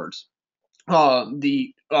kind of words.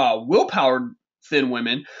 The willpower thin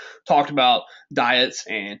women talked about diets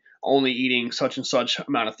and only eating such and such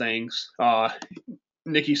amount of things.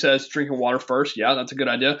 Nikki says drinking water first. Yeah, that's a good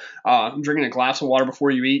idea. Drinking a glass of water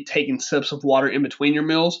before you eat, taking sips of water in between your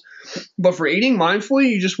meals. But for eating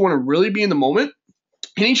mindfully, you just want to really be in the moment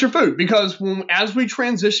and eat your food, because as we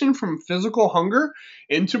transition from physical hunger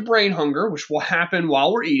into brain hunger, which will happen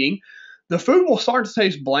while we're eating, the food will start to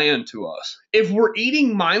taste bland to us. If we're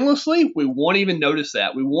eating mindlessly, we won't even notice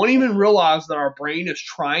that. We won't even realize that our brain is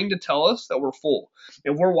trying to tell us that we're full.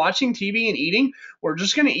 If we're watching TV and eating, we're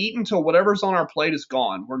just going to eat until whatever's on our plate is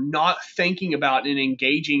gone. We're not thinking about and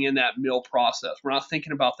engaging in that meal process. We're not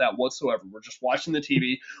thinking about that whatsoever. We're just watching the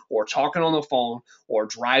TV or talking on the phone or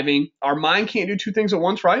driving. Our mind can't do two things at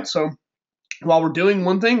once, right? So while we're doing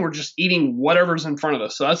one thing, we're just eating whatever's in front of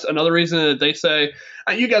us. So that's another reason that they say,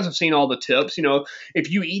 you guys have seen all the tips,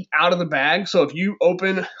 if you eat out of the bag. So if you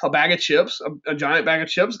open a bag of chips, a giant bag of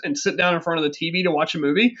chips, and sit down in front of the TV to watch a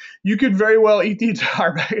movie, you could very well eat the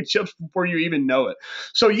entire bag of chips before you even know it.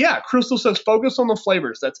 So yeah, Crystal says focus on the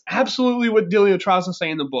flavors. That's absolutely what Delia tries to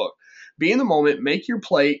say in the book. Be in the moment, make your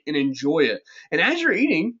plate, and enjoy it. And as you're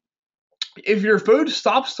eating, if your food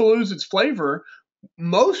stops to lose its flavor,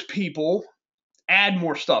 most people add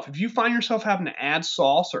more stuff. If you find yourself having to add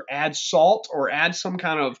sauce or add salt or add some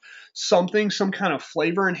kind of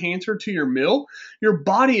flavor enhancer to your meal, your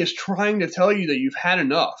body is trying to tell you that you've had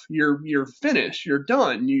enough. You're finished. You're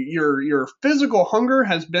done. Your physical hunger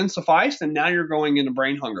has been sufficed, and now you're going into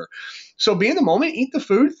brain hunger. So be in the moment, eat the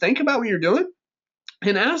food, think about what you're doing.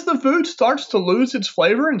 And as the food starts to lose its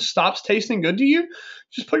flavor and stops tasting good to you,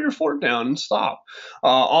 just put your fork down and stop.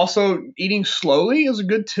 Also, eating slowly is a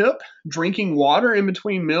good tip. Drinking water in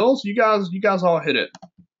between meals. You guys all hit it.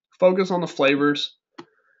 Focus on the flavors.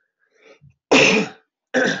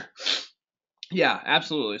 Yeah,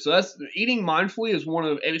 absolutely. So that's eating mindfully is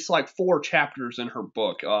and it's like 4 chapters in her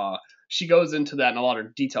book. She goes into that in a lot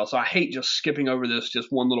of detail. So I hate just skipping over this, just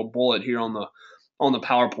one little bullet here on the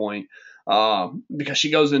PowerPoint. Because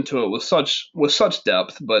she goes into it with such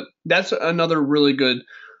depth. But that's another really good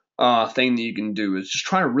thing that you can do, is just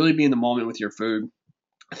try to really be in the moment with your food.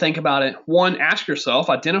 Think about it. One, ask yourself,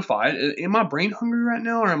 identify it. Am I brain hungry right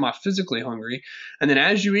now, or am I physically hungry? And then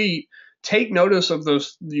as you eat, take notice of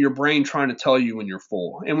your brain trying to tell you when you're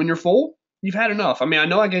full. And when you're full, you've had enough. I mean, I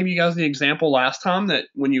know I gave you guys the example last time that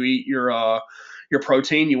when you eat your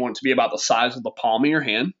protein, you want it to be about the size of the palm of your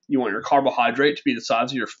hand. You want your carbohydrate to be the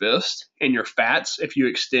size of your fist. And your fats, if you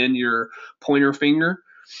extend your pointer finger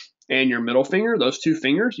and your middle finger, those 2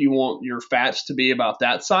 fingers, you want your fats to be about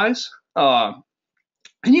that size.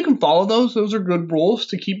 And you can follow those. Those are good rules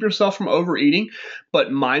to keep yourself from overeating. But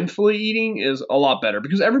mindfully eating is a lot better,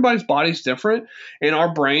 because everybody's body's different, and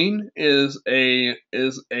our brain is a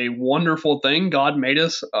wonderful thing. God made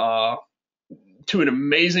us to an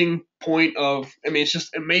amazing point of, it's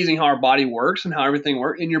just amazing how our body works and how everything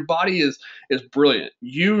works. And your body is brilliant.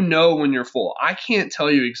 You know when you're full. I can't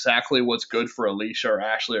tell you exactly what's good for Alicia or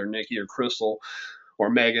Ashley or Nikki or Crystal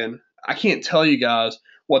or Megan. I can't tell you guys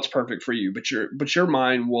what's perfect for you, but your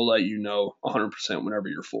mind will let you know 100% whenever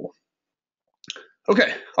you're full.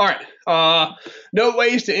 Okay, all right. Note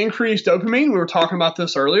ways to increase dopamine. We were talking about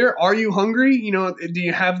this earlier. Are you hungry? Do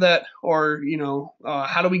you have that, or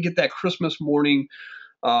how do we get that Christmas morning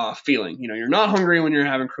feeling? You're not hungry when you're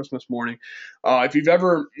having Christmas morning. If you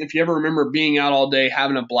ever remember being out all day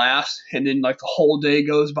having a blast, and then like the whole day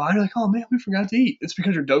goes by, you're like, oh man, we forgot to eat. It's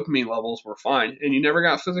because your dopamine levels were fine and you never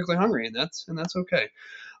got physically hungry, and that's okay.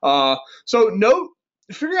 So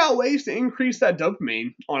figure out ways to increase that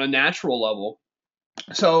dopamine on a natural level.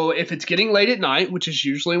 So if it's getting late at night, which is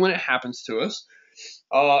usually when it happens to us,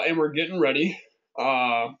 and we're getting ready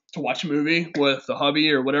to watch a movie with the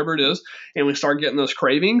hubby or whatever it is, and we start getting those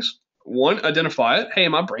cravings, one, identify it. Hey,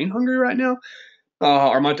 am I brain hungry right now?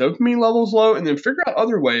 Are my dopamine levels low? And then figure out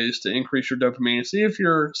other ways to increase your dopamine and see if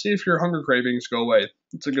your hunger cravings go away.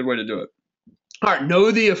 It's a good way to do it. All right,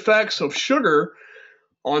 know the effects of sugar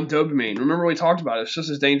on dopamine. Remember, we talked about it. It's just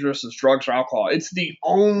as dangerous as drugs or alcohol. It's the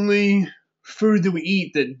only food that we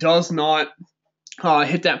eat that does not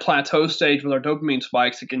hit that plateau stage with our dopamine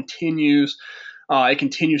spikes. It continues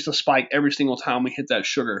to spike every single time we hit that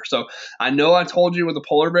sugar. So I know I told you with a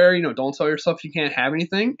polar bear, don't tell yourself you can't have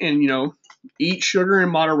anything. And, Eat sugar in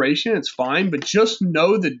moderation. It's fine, but just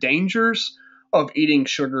know the dangers of eating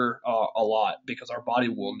sugar a lot, because our body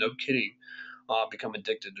will, no kidding, become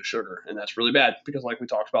addicted to sugar. And that's really bad, because like we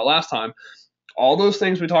talked about last time, all those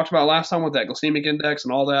things we talked about last time with that glycemic index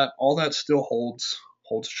and all that still holds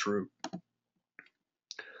true.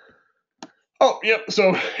 Oh, yep.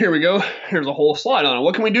 So here we go. Here's a whole slide on it.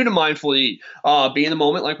 What can we do to mindfully eat? Be in the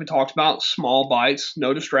moment, like we talked about. Small bites,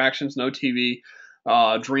 no distractions, no TV.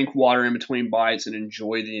 Drink water in between bites and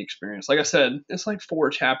enjoy the experience. Like I said, it's like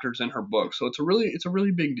 4 chapters in her book, so it's a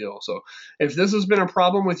really big deal. So if this has been a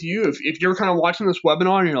problem with you, if you're kind of watching this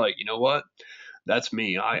webinar and you're like, you know what, that's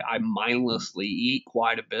me. I mindlessly eat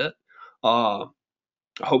quite a bit.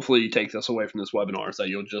 Hopefully you take this away from this webinar, is that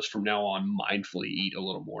you'll just from now on mindfully eat a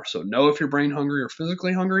little more. So know if you're brain hungry or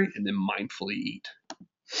physically hungry, and then mindfully eat.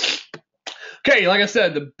 Okay, like I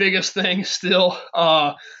said, the biggest thing still,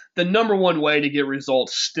 the number one way to get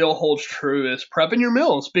results still holds true, is prepping your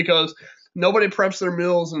meals, because nobody preps their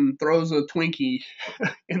meals and throws a Twinkie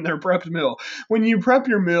in their prepped meal. When you prep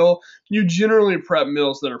your meal, you generally prep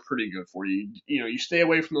meals that are pretty good for you. You know, you stay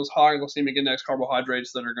away from those high glycemic index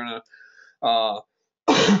carbohydrates that are going to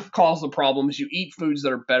cause the problems. You eat foods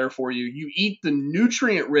that are better for you. You eat the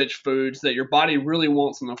nutrient-rich foods that your body really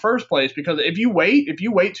wants in the first place, because if you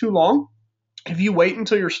wait too long, if you wait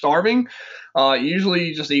until you're starving, usually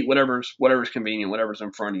you just eat whatever's convenient, whatever's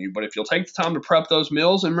in front of you. But if you'll take the time to prep those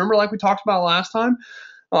meals, and remember, like we talked about last time,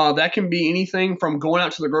 that can be anything from going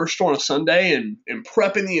out to the grocery store on a Sunday and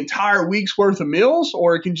prepping the entire week's worth of meals,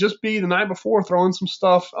 or it can just be the night before throwing some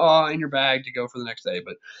stuff in your bag to go for the next day.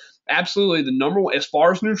 But absolutely, the number one, as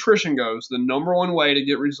far as nutrition goes, the number one way to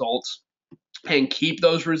get results and keep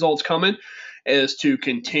those results coming is to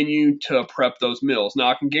continue to prep those meals.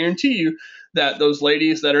 Now, I can guarantee you that those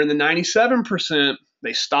ladies that are in the 97%,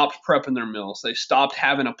 they stopped prepping their meals. They stopped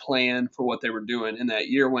having a plan for what they were doing, and that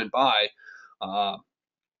year went by,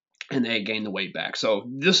 and they gained the weight back. So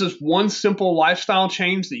this is one simple lifestyle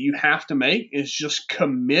change that you have to make, is just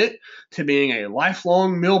commit to being a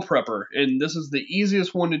lifelong meal prepper. And this is the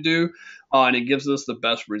easiest one to do, and it gives us the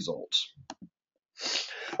best results.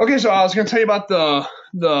 Okay, so I was going to tell you about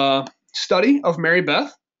the study of Mary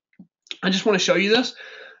Beth. I just want to show you this.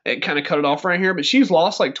 It kind of cut it off right here, but she's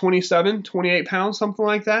lost like 28 pounds, something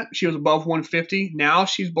like that. She was above 150. Now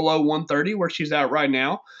she's below 130, where she's at right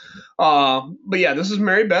now. But yeah, this is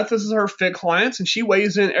Mary Beth. This is her fit clients, and she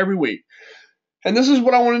weighs in every week. And this is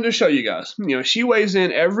what I wanted to show you guys. You know, she weighs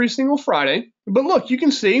in every single Friday. But look, you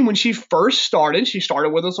can see when she first started, she started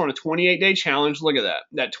with us on a 28-day challenge. Look at that.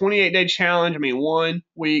 That 28-day challenge, 1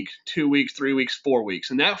 week, 2 weeks, 3 weeks, 4 weeks.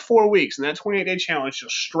 And that 4 weeks and that 28-day challenge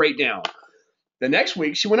just straight down. The next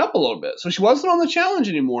week, she went up a little bit. So she wasn't on the challenge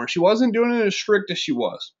anymore. She wasn't doing it as strict as she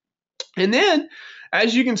was. And then,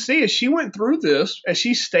 as you can see, as she went through this, as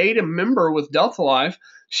she stayed a member with Delta Life,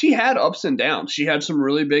 she had ups and downs. She had some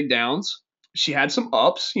really big downs. She had some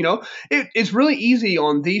ups. You know, it's really easy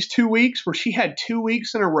on these 2 weeks, where she had 2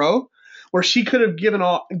 weeks in a row where she could have given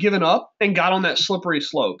up and got on that slippery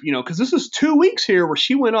slope, you know, because this is 2 weeks here where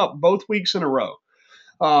she went up both weeks in a row.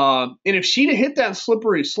 And if she'd have hit that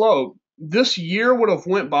slippery slope, this year would have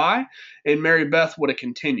went by and Mary Beth would have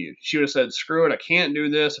continued. She would have said, screw it, I can't do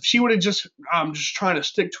this. If she would have I'm just trying to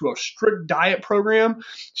stick to a strict diet program,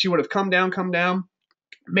 she would have come down,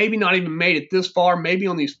 maybe not even made it this far. Maybe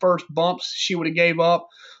on these first bumps, she would have gave up.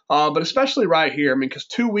 But especially right here, because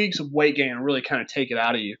 2 weeks of weight gain really kind of take it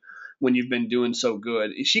out of you when you've been doing so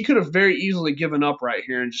good. She could have very easily given up right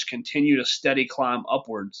here and just continued a steady climb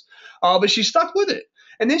upwards. But she stuck with it.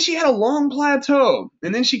 And then she had a long plateau,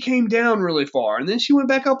 and then she came down really far, and then she went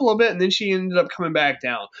back up a little bit, and then she ended up coming back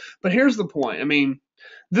down. But here's the point.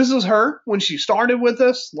 This is her when she started with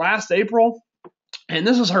us last April, and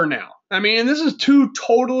this is her now. And this is 2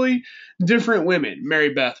 totally different women,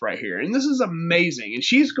 Mary Beth right here. And this is amazing. And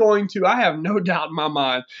she's going to, I have no doubt in my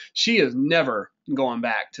mind, she is never going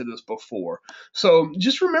back to this before. So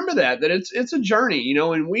just remember that it's a journey, you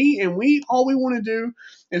know, and we all we want to do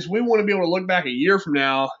is we want to be able to look back a year from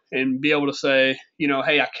now and be able to say, you know,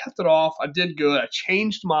 hey, I kept it off. I did good. I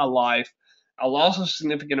changed my life. I lost a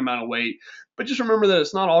significant amount of weight. But just remember that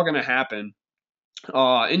it's not all going to happen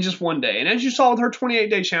in just one day. And as you saw with her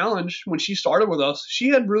 28-day challenge, when she started with us, she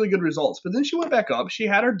had really good results. But then she went back up. She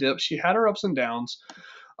had her dips. She had her ups and downs.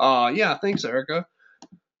 Yeah, thanks, Erica.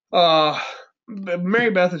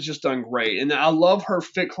 Mary Beth has just done great. And I love her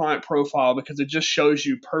fit client profile because it just shows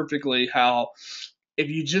you perfectly how if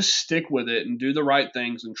you just stick with it and do the right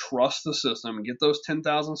things and trust the system and get those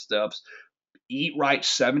 10,000 steps, eat right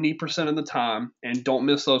 70% of the time, and don't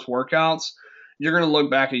miss those workouts, you're going to look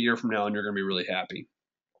back a year from now and you're going to be really happy.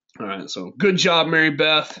 All right, so good job, Mary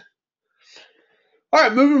Beth. All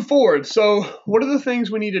right, moving forward. So, what are the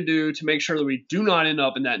things we need to do to make sure that we do not end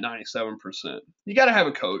up in that 97%? You got to have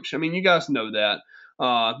a coach. I mean, you guys know that.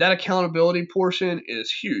 That accountability portion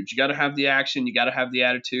is huge. You got to have the action, you got to have the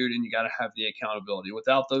attitude, and you got to have the accountability.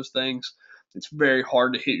 Without those things, it's very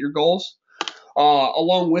hard to hit your goals.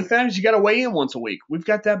 Along with that is you got to weigh in once a week. We've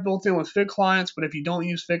got that built in with fit clients, but if you don't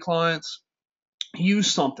use fit clients,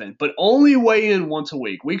 use something, but only weigh in once a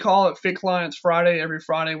week. We call it Fit Clients Friday. Every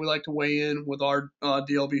Friday we like to weigh in with our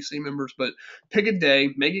DLBC members, but pick a day,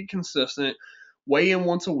 make it consistent, weigh in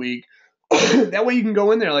once a week. That way you can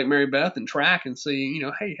go in there like Mary Beth and track and see,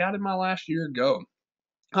 hey, how did my last year go?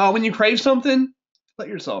 When you crave something, let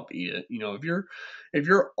yourself eat it. If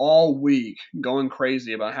you're all week going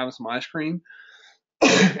crazy about having some ice cream,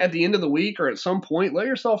 at the end of the week or at some point, let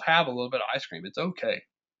yourself have a little bit of ice cream. It's okay.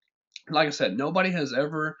 Like I said, nobody has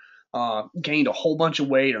ever gained a whole bunch of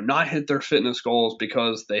weight or not hit their fitness goals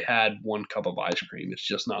because they had one cup of ice cream. It's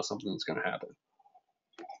just not something that's going to happen.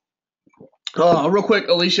 Real quick,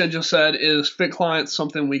 Alicia just said, is Fit Clients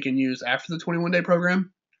something we can use after the 21-day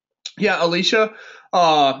program? Yeah, Alicia,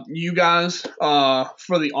 you guys,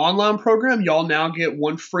 for the online program, y'all now get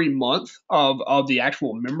 1 free month of the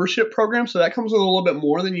actual membership program. So that comes with a little bit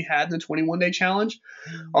more than you had in the 21-day challenge.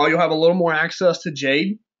 You'll have a little more access to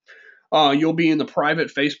Jade. You'll be in the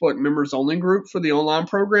private Facebook members only group for the online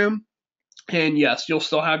program. And yes, you'll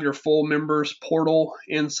still have your full members portal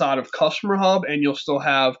inside of Customer Hub, and you'll still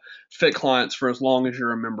have Fit Clients for as long as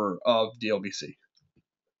you're a member of DLBC. Does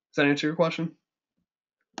that answer your question?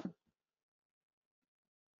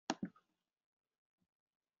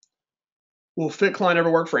 Will Fit Client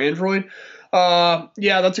ever work for Android? Yeah,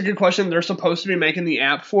 that's a good question. They're supposed to be making the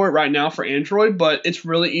app for it right now for Android, but it's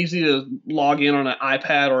really easy to log in on an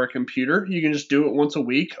iPad or a computer. You can just do it once a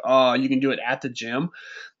week. You can do it at the gym.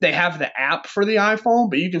 They have the app for the iPhone,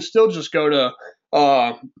 but you can still just go to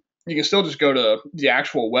the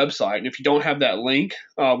actual website. And if you don't have that link,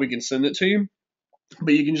 we can send it to you.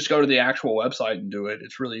 But you can just go to the actual website and do it.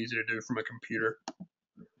 It's really easy to do from a computer.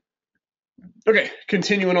 Okay,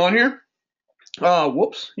 continuing on here.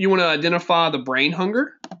 Whoops. You want to identify the brain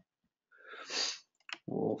hunger?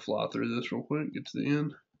 We'll fly through this real quick, get to the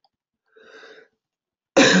end.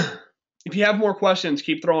 If you have more questions,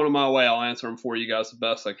 keep throwing them my way. I'll answer them for you guys the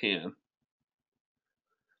best I can.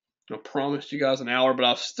 I promised you guys an hour, but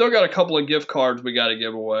I've still got a couple of gift cards we got to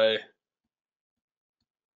give away.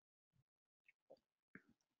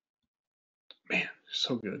 Man,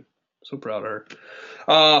 so good. So proud of her.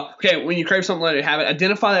 Okay, when you crave something, let it have it.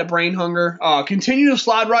 Identify that brain hunger. Continue to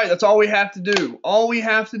slide right. That's all we have to do. All we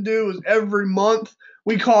have to do is every month,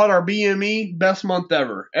 we call it our BME, best month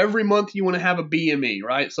ever. Every month you want to have a BME,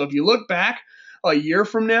 right? So if you look back a year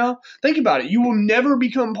from now, think about it. You will never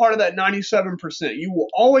become part of that 97%. You will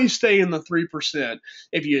always stay in the 3%.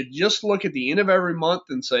 If you just look at the end of every month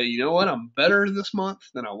and say, you know what, I'm better this month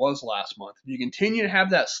than I was last month. If you continue to have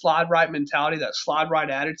that slide right mentality, that slide right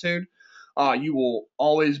attitude, you will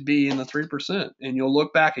always be in the 3%. And you'll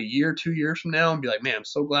look back a year, 2 years from now and be like, man, I'm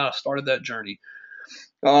so glad I started that journey.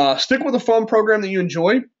 Stick with a fun program that you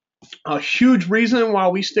enjoy. A huge reason why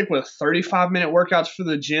we stick with 35-minute workouts for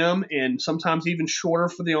the gym and sometimes even shorter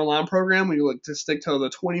for the online program, we like to stick to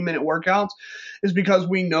the 20-minute workouts, is because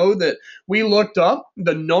we know that we looked up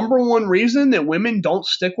the number one reason that women don't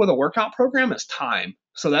stick with a workout program is time.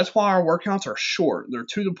 So that's why our workouts are short. They're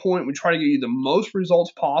to the point. We try to get you the most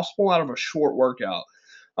results possible out of a short workout.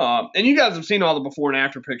 And you guys have seen all the before and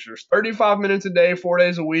after pictures. 35 minutes a day, 4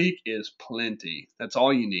 days a week is plenty. That's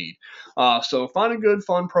all you need. So find a good,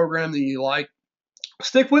 fun program that you like.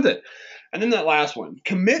 Stick with it. And then that last one,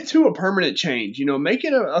 commit to a permanent change. Make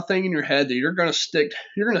it a thing in your head that you're going to stick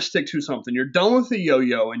to something. You're done with the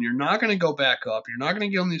yo-yo and you're not going to go back up. You're not going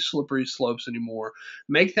to get on these slippery slopes anymore.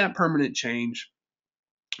 Make that permanent change.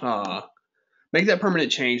 Make that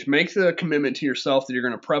permanent change. Make the commitment to yourself that you're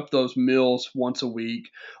going to prep those meals once a week,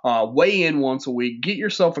 weigh in once a week, get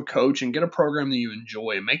yourself a coach and get a program that you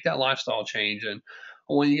enjoy and make that lifestyle change. And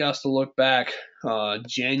I want you guys to look back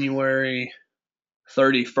January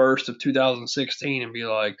 31st of 2016 and be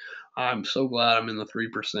like, I'm so glad I'm in the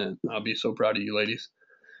 3%. I'll be so proud of you ladies.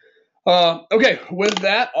 Okay, with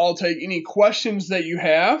that, I'll take any questions that you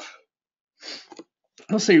have.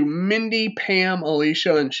 Let's see, Mindy, Pam,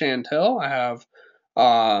 Alicia, and Chantel.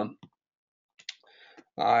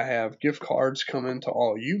 I have gift cards coming to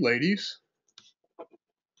all you ladies.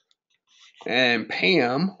 And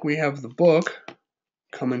Pam, we have the book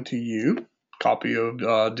coming to you. Copy of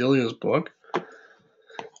Delia's book.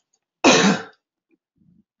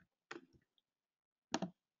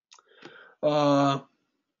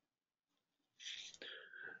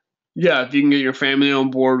 Yeah, if you can get your family on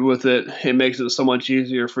board with it, it makes it so much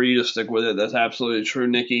easier for you to stick with it. That's absolutely true,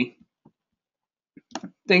 Nikki.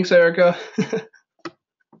 Thanks, Erica.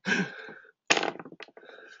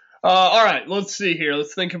 All right, let's see here.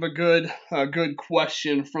 Let's think of a good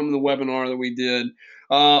question from the webinar that we did.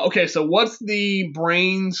 Okay, so what's the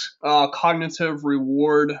brain's cognitive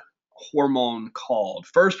reward hormone called?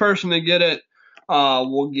 First person to get it,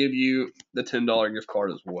 we'll give you the $10 gift card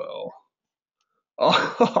as well.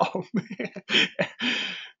 Oh man,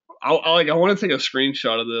 I want to take a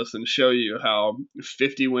screenshot of this and show you how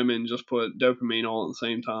 50 women just put dopamine all at the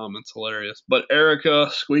same time. It's hilarious. But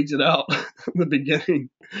Erica squeaked it out at the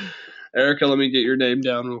beginning. Erica, let me get your name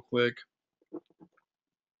down real quick.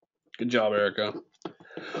 Good job, Erica.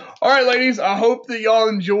 All right, ladies, I hope that y'all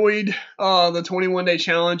enjoyed the 21-day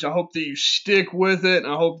challenge. I hope that you stick with it.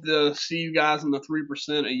 I hope to see you guys in the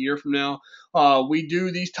 3% a year from now. We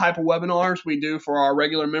do these type of webinars. We do for our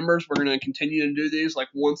regular members. We're going to continue to do these like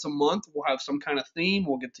once a month. We'll have some kind of theme.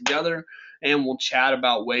 We'll get together, and we'll chat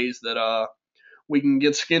about ways that we can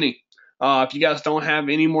get skinny. If you guys don't have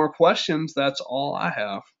any more questions, that's all I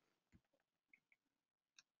have.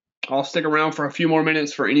 I'll stick around for a few more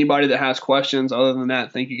minutes for anybody that has questions. Other than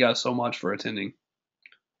that, thank you guys so much for attending.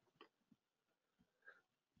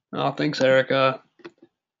 Oh, thanks, Erica.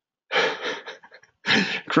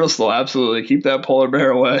 Crystal, absolutely. Keep that polar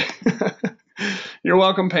bear away. You're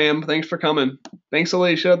welcome, Pam. Thanks for coming. Thanks,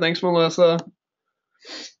 Alicia. Thanks, Melissa.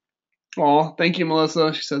 Oh, thank you,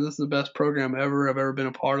 Melissa. She said this is the best program I've ever been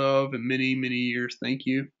a part of in many, many years. Thank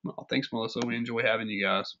you. Oh, thanks, Melissa. We enjoy having you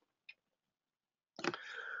guys.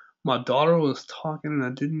 My daughter was talking and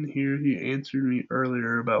I didn't hear you answered me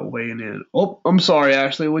earlier about weighing in. Oh, I'm sorry,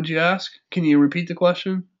 Ashley. What'd you ask? Can you repeat the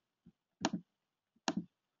question?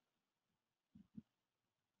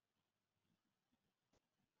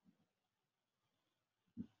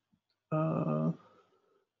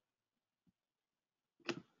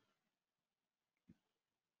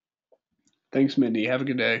 Thanks, Mindy. Have a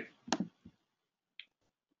good day.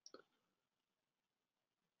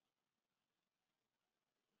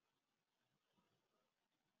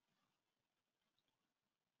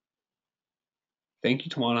 Thank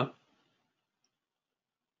you, Tawana.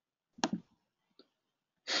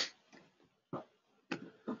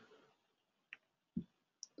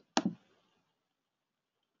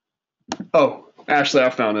 Oh, Ashley,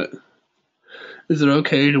 I found it. Is it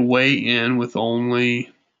okay to weigh in with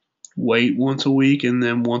only weight once a week and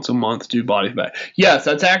then once a month do body fat? Yes,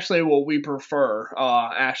 that's actually what we prefer,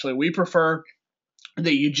 Ashley. We prefer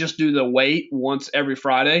that you just do the weight once every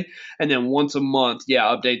Friday and then once a month,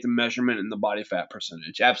 update the measurement and the body fat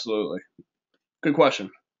percentage. Absolutely. Good question.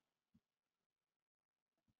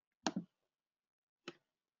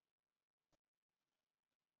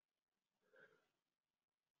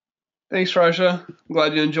 Thanks, Raisha.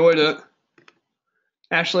 Glad you enjoyed it.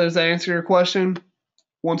 Ashley, does that answer your question?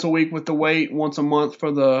 Once a week with the weight, once a month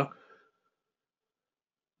for the...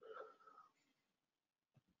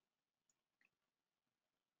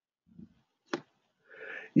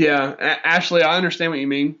 Yeah, Ashley, I understand what you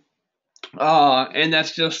mean. And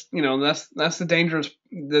that's just, that's the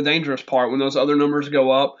dangerous part when those other numbers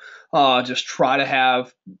go up. Just try to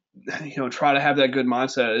have that good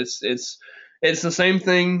mindset. It's the same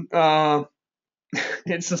thing.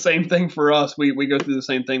 It's the same thing for us. We go through the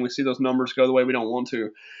same thing. We see those numbers go the way we don't want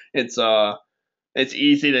to. It's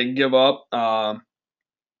easy to give up.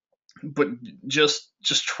 But just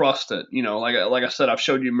trust it. Like I said, I've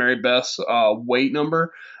showed you Mary Beth's weight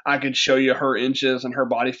number. I could show you her inches, and her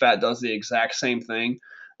body fat does the exact same thing.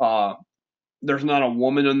 There's not a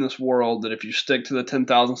woman in this world that if you stick to the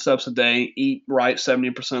 10,000 steps a day, eat right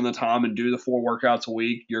 70% of the time, and do the 4 workouts a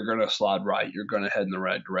week, you're going to slide right. You're going to head in the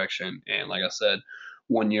right direction. And like I said,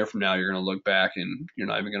 1 year from now, you're going to look back and you're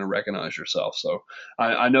not even going to recognize yourself. So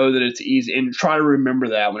I know that it's easy, and try to remember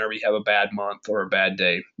that whenever you have a bad month or a bad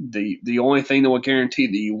day. The only thing that will guarantee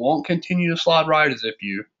that you won't continue to slide right is if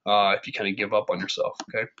you kind of give up on yourself.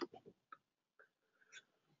 Okay.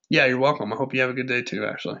 Yeah, you're welcome. I hope you have a good day too,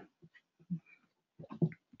 Ashley.